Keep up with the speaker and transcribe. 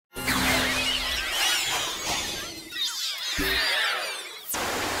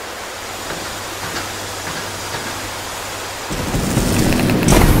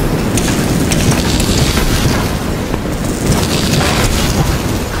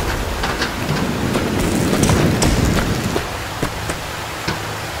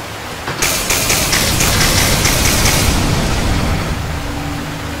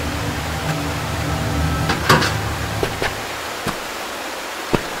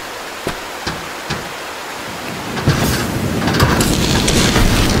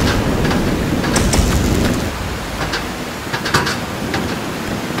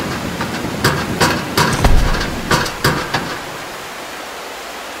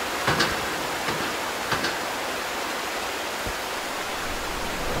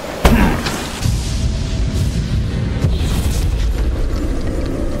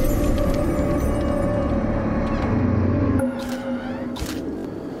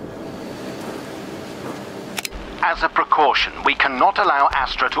As a precaution, we cannot allow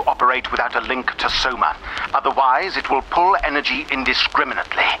Astra to operate without a link to Soma. Otherwise, it will pull energy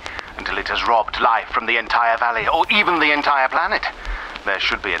indiscriminately until it has robbed life from the entire valley, or even the entire planet. There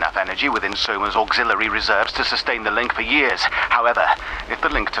should be enough energy within Soma's auxiliary reserves to sustain the link for years. However, if the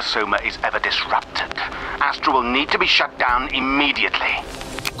link to Soma is ever disrupted, Astra will need to be shut down immediately.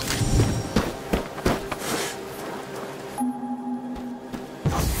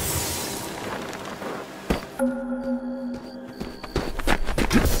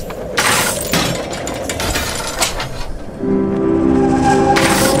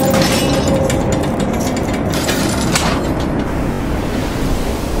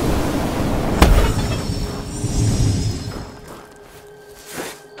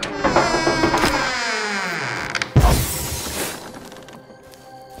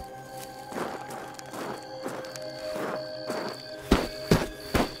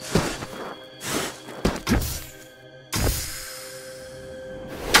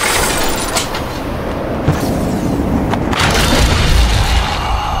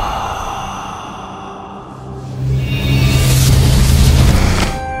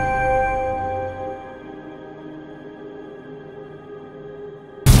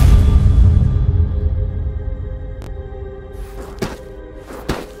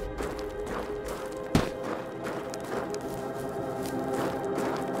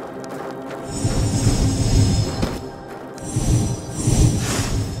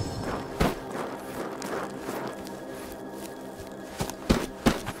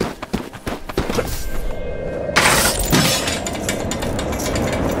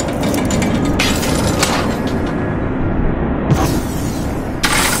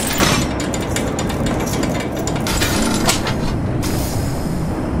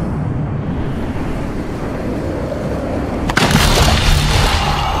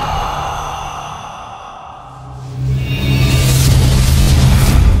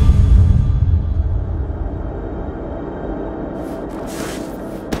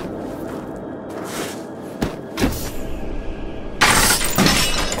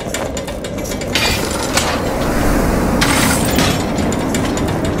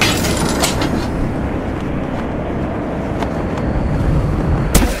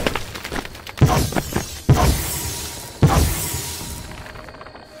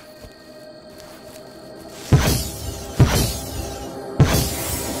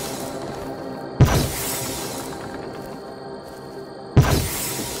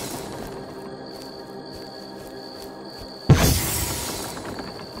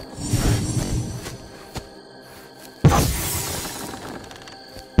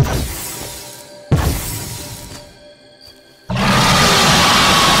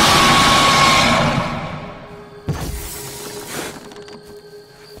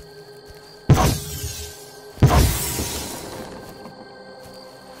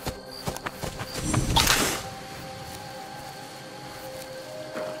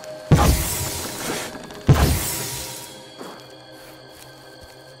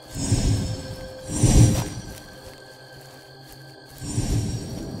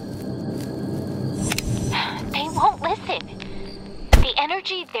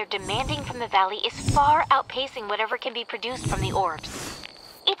 energy they're demanding from the valley is far outpacing whatever can be produced from the orbs.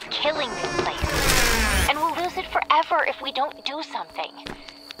 It's killing this place, and we'll lose it forever if we don't do something.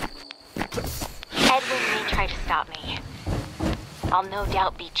 Edwin may try to stop me. I'll no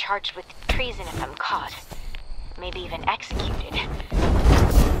doubt be charged with treason if I'm caught. Maybe even executed.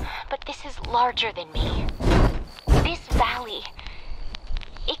 But this is larger than me. This valley,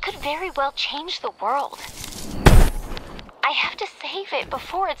 it could very well change the world. I have to save it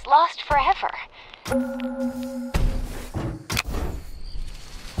before it's lost forever.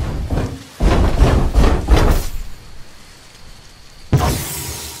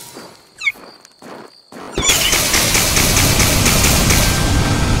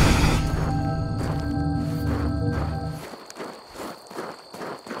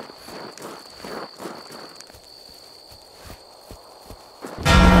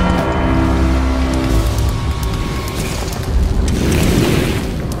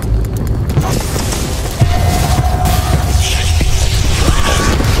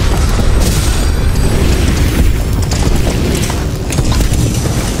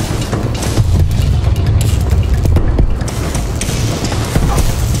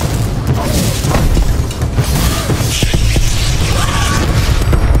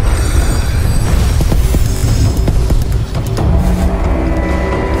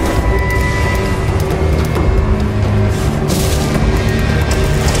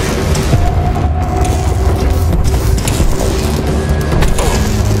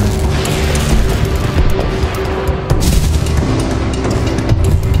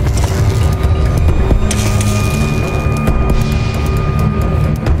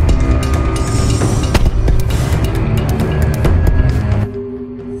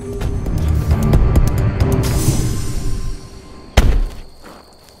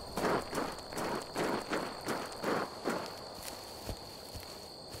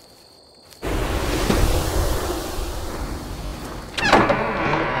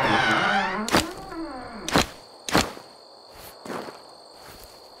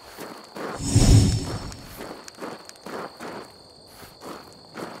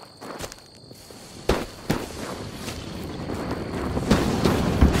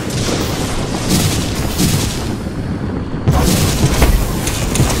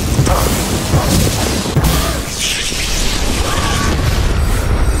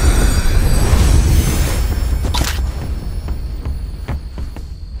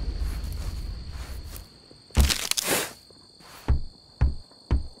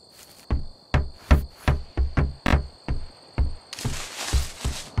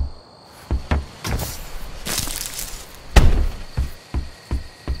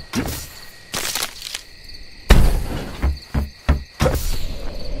 Huh?